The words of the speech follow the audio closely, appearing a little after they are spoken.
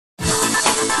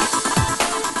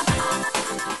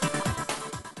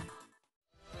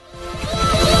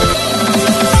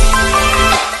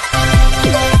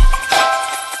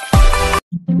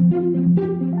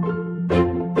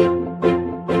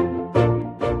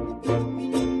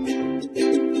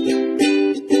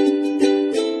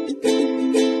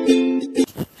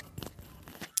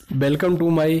Welcome to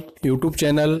my YouTube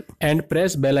channel and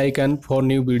press bell icon for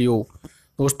new video.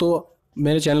 दोस्तों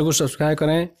मेरे channel को subscribe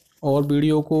करें और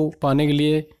वीडियो को पाने के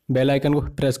लिए बेल आइकन को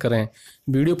प्रेस करें।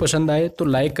 वीडियो पसंद आए तो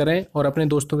लाइक करें और अपने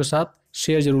दोस्तों के साथ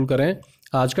शेयर ज़रूर करें।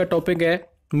 आज का टॉपिक है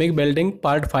मिग वेल्डिंग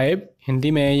पार्ट 5,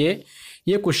 हिंदी में है ये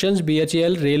questions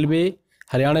BHEL, railway,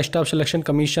 Haryana staff selection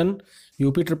commission,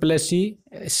 UP SSC,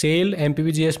 cell,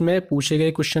 MPPGS में पूछे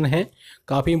गए क्वेश्चन हैं।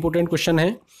 काफ़ी इंपॉर्टेंट क्वेश्चन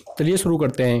हैं। चलिए शुरू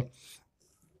करते हैं।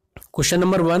 क्वेश्चन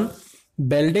नंबर 1,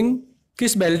 वेल्डिंग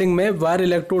किस वेल्डिंग में वायर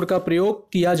इलेक्ट्रोड का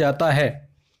प्रयोग किया जाता है?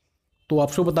 तो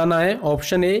आपको बताना है।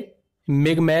 Option A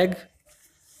MiG mag,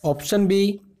 option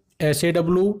B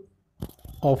SAW,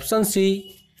 option C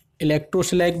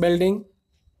इलेक्ट्रोस्लैग welding,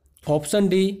 option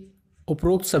D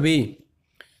उपरोक्त सभी।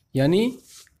 यानी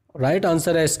राइट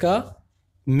आंसर है इसका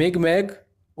मिग मैग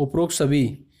उपरोक्त सभी।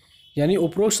 यानी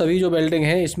उपरोक्त सभी जो वेल्डिंग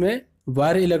है इसमें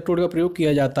वायर इलेक्ट्रोड का प्रयोग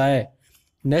किया जाता है।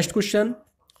 नेक्स्ट क्वेश्चन,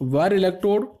 वायर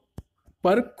इलेक्ट्रोड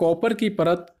पर कॉपर की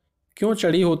परत क्यों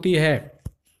चढ़ी होती है?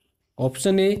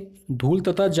 ऑप्शन ए धूल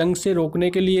तथा जंग से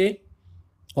रोकने के लिए,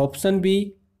 ऑप्शन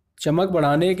बी चमक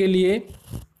बढ़ाने के लिए,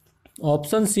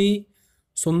 ऑप्शन सी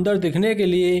सुंदर दिखने के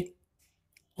लिए,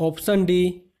 ऑप्शन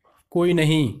डी कोई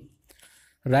नहीं।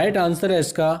 राइट आंसर है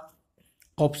इसका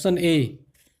ऑप्शन ए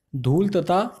धूल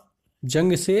तथा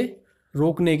जंग से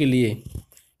रोकने के लिए,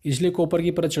 इसलिए कॉपर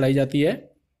की परत चढ़ाई जाती है।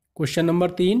 Question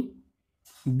number 3,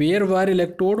 bear wire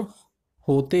electrode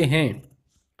होते हैं।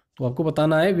 तो आपको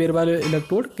बताना है बेयर वायर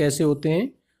इलेक्ट्रोड कैसे होते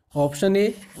हैं। ऑप्शन ए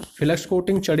फ्लक्स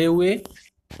कोटिंग चढ़े हुए,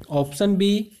 ऑप्शन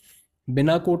बी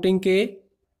बिना कोटिंग के,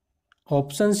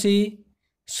 ऑप्शन सी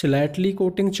स्लाइटली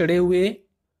कोटिंग चढ़े हुए,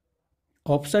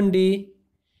 ऑप्शन डी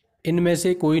इनमें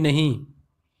से कोई नहीं।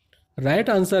 राइट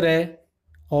आंसर है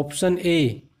ऑप्शन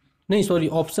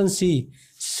सी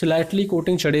स्लाइटली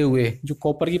कोटिंग चढ़े हुए। जो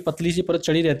कॉपर की पतली सी परत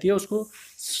चढ़ी रहती है उसको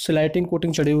स्लाइटिंग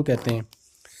कोटिंग चढ़े हुए कहते हैं।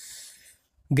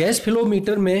 गैस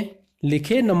फ्लोमीटर में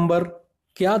लिखे नंबर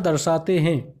क्या दर्शाते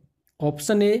हैं?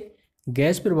 ऑप्शन ए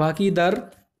गैस प्रवाह की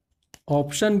दर,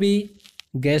 ऑप्शन बी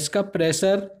गैस का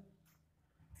प्रेशर,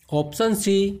 ऑप्शन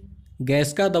सी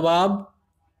गैस का दबाव,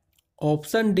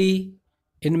 ऑप्शन डी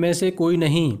इनमें से कोई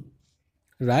नहीं।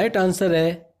 राइट आंसर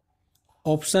है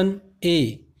ऑप्शन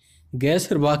ए गैस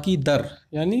प्रवाह की दर।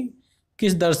 यानी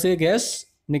किस दर से गैस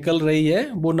निकल रही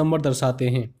है वो नंबर दर्शाते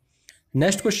हैं।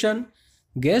 नेक्स्ट क्वेश्चन,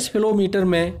 गैस फ्लोमीटर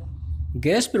में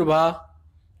गैस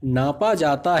प्रवाह नापा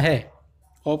जाता है।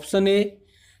 ऑप्शन ए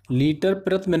लीटर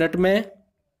प्रति मिनट में,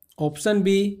 ऑप्शन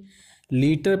बी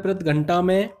लीटर प्रति घंटा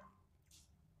में,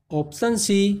 ऑप्शन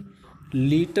सी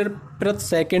लीटर प्रति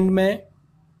सेकंड में,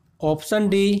 ऑप्शन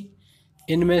डी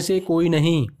इनमें से कोई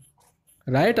नहीं।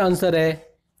 राइट आंसर है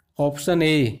ऑप्शन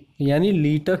ए यानी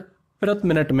लीटर प्रति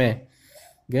मिनट में।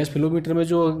 गैस फ्लोमीटर में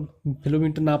जो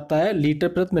फ्लोमीटर नापता है लीटर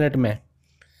प्रति मिनट में।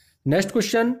 नेक्स्ट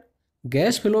क्वेश्चन,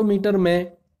 गैस फ्लोमीटर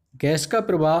में गैस का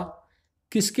प्रवाह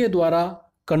किसके द्वारा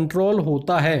कंट्रोल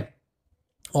होता है?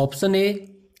 Option A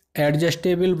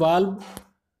adjustable valve,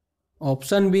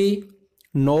 option B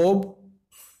knob,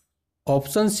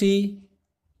 option C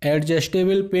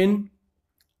adjustable pin,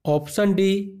 option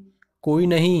D कोई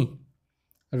नहीं।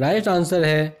 राइट आंसर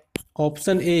है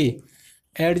ऑप्शन ए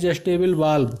एडजस्टेबल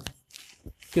वाल्व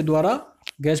के द्वारा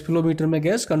गैस फ्लोमीटर में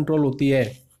गैस कंट्रोल होती है।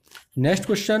 नेक्स्ट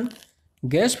क्वेश्चन,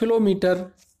 गैस फ्लोमीटर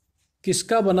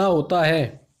किसका बना होता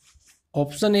है?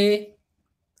 ऑप्शन ए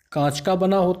कांच का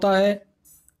बना होता है,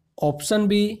 ऑप्शन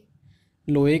बी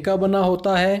लोहे का बना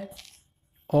होता है,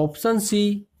 ऑप्शन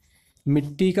सी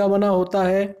मिट्टी का बना होता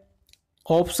है,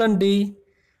 ऑप्शन डी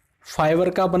फाइबर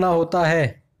का बना होता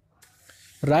है।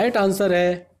 राइट आंसर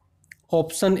है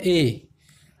ऑप्शन ए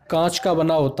कांच का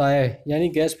बना होता है। यानी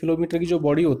गैस फ्लोमीटर की जो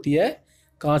बॉडी होती है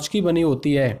कांच की बनी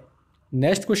होती है।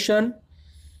 नेक्स्ट क्वेश्चन,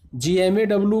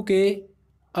 GMAW के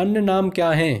अन्य नाम क्या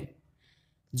हैं?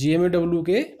 GMAW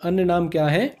के अन्य नाम क्या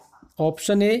हैं?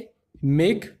 Option A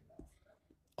MiG,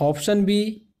 option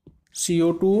B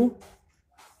CO2,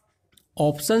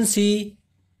 option C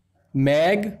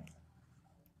mag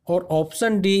और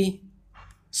ऑप्शन डी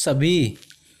सभी।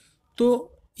 तो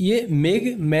ये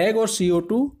मिग, मैग और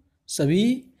CO2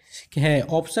 सभी हैं।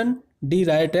 ऑप्शन डी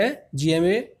राइट है,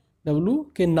 GMAW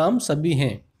के नाम सभी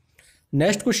हैं।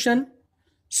 नेक्स्ट क्वेश्चन,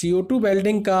 CO2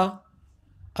 वेल्डिंग का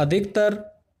अधिकतर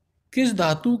किस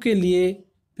धातु के लिए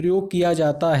प्रयोग किया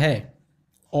जाता है?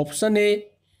 ऑप्शन ए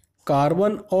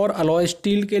कार्बन और अलॉय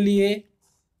स्टील के लिए,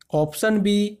 ऑप्शन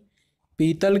बी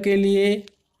पीतल के लिए,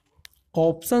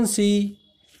 ऑप्शन सी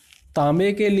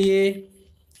तांबे के लिए,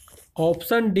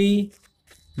 ऑप्शन डी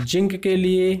जिंक के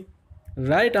लिए।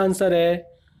 राइट आंसर है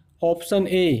ऑप्शन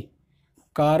ए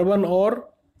कार्बन और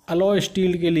अलॉय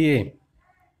स्टील के लिए।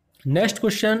 Next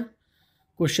question,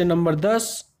 question number 10,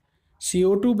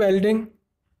 CO2 welding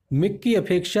MiG की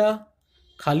अपेक्षा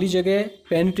खाली जगह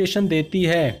पेनिट्रेशन देती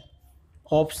है।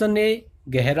 ऑप्शन ए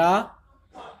गहरा,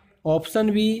 ऑप्शन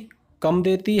बी कम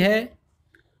देती है,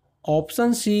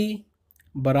 ऑप्शन सी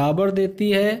बराबर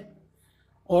देती है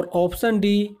और ऑप्शन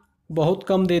डी बहुत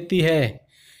कम देती है।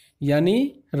 यानी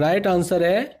राइट आंसर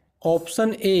है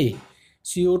option A,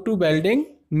 CO2 welding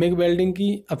MiG welding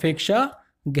की अपेक्षा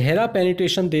गहरा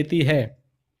पेनिट्रेशन देती है।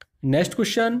 नेक्स्ट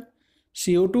क्वेश्चन,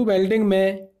 CO2 वेल्डिंग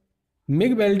में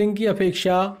मिग वेल्डिंग की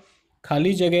अपेक्षा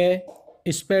खाली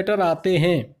जगह स्पैटर आते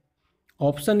हैं।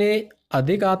 ऑप्शन ए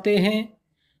अधिक आते हैं,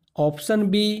 ऑप्शन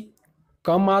बी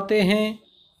कम आते हैं,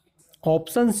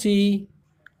 ऑप्शन सी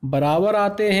बराबर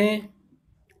आते हैं,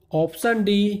 ऑप्शन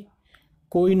डी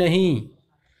कोई नहीं।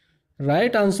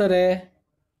 राइट आंसर है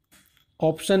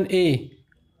ऑप्शन ए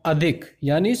अधिक,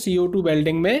 यानी CO2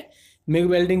 वेल्डिंग में मिग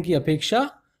वेल्डिंग की अपेक्षा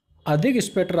अधिक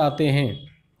स्पैटर आते हैं।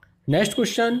 नेक्स्ट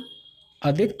क्वेश्चन,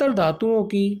 अधिकतर धातुओं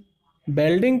की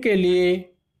वेल्डिंग के लिए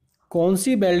कौन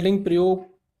सी वेल्डिंग प्रयोग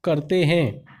करते हैं।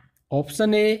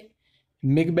 ऑप्शन ए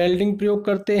मिग वेल्डिंग प्रयोग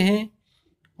करते हैं,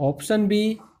 ऑप्शन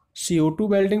बी CO2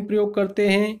 वेल्डिंग प्रयोग करते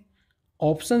हैं,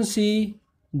 ऑप्शन सी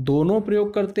दोनों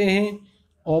प्रयोग करते हैं,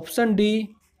 ऑप्शन डी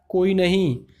कोई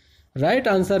नहीं। राइट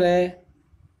आंसर है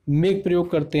मिग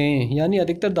प्रयोग करते हैं, यानी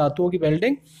अधिकतर धातुओं की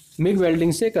वेल्डिंग मिग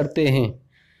वेल्डिंग से करते हैं।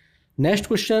 नेक्स्ट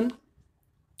क्वेश्चन,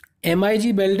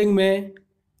 MIG वेल्डिंग में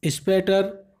स्पैटर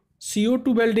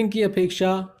CO2 वेल्डिंग की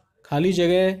अपेक्षा खाली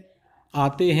जगह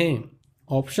आते हैं।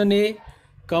 ऑप्शन ए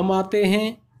कम आते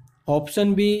हैं,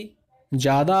 ऑप्शन बी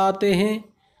ज़्यादा आते हैं,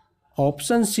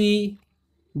 ऑप्शन सी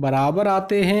बराबर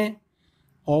आते हैं,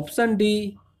 ऑप्शन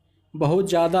डी बहुत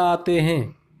ज़्यादा आते हैं।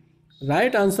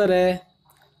 राइट आंसर है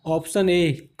ऑप्शन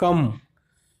ए कम,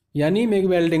 यानी मिग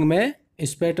वेल्डिंग में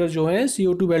स्पैटर जो है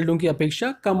CO2 वेल्डिंग की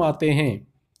अपेक्षा कम आते हैं।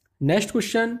 नेक्स्ट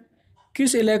क्वेश्चन,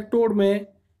 किस इलेक्ट्रोड में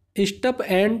स्टप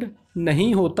एंड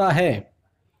नहीं होता है।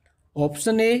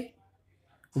 ऑप्शन ए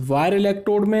वायर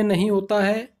इलेक्ट्रोड में नहीं होता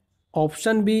है,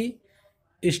 ऑप्शन बी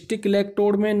स्टिक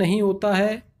इलेक्ट्रोड में नहीं होता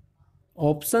है,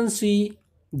 ऑप्शन सी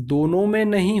दोनों में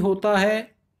नहीं होता है,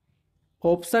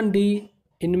 ऑप्शन डी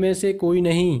इनमें से कोई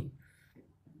नहीं।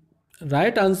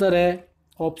 राइट आंसर है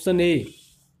ऑप्शन ए,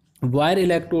 वायर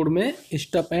इलेक्ट्रोड में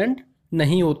स्टप एंड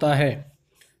नहीं होता है।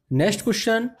 नेक्स्ट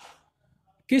क्वेश्चन,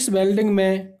 किस वेल्डिंग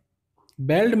में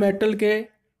वेल्ड मेटल के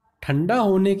ठंडा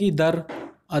होने की दर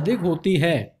अधिक होती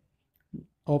है।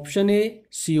 ऑप्शन ए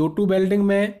CO2 वेल्डिंग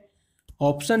में,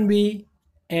 ऑप्शन बी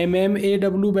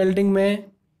MMAW वेल्डिंग में,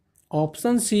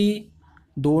 ऑप्शन सी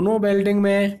दोनों वेल्डिंग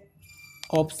में,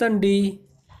 ऑप्शन डी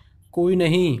कोई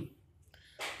नहीं।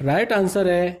 राइट आंसर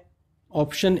है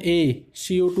ऑप्शन ए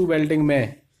CO2 वेल्डिंग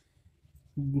में।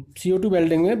 CO2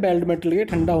 वेल्डिंग में वेल्ड मेटल के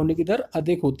ठंडा होने की दर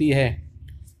अधिक होती है।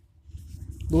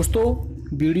 दोस्तों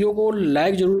वीडियो को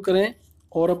लाइक ज़रूर करें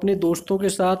और अपने दोस्तों के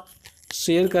साथ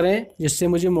शेयर करें, जिससे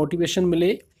मुझे मोटिवेशन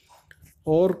मिले।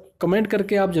 और कमेंट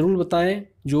करके आप ज़रूर बताएं,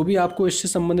 जो भी आपको इससे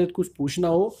संबंधित कुछ पूछना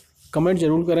हो कमेंट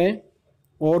ज़रूर करें।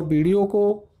 और वीडियो को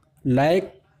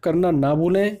लाइक करना ना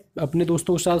भूलें, अपने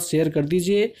दोस्तों के साथ शेयर कर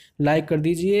दीजिए, लाइक कर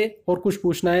दीजिए और कुछ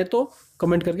पूछना है तो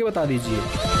कमेंट करके बता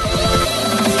दीजिए।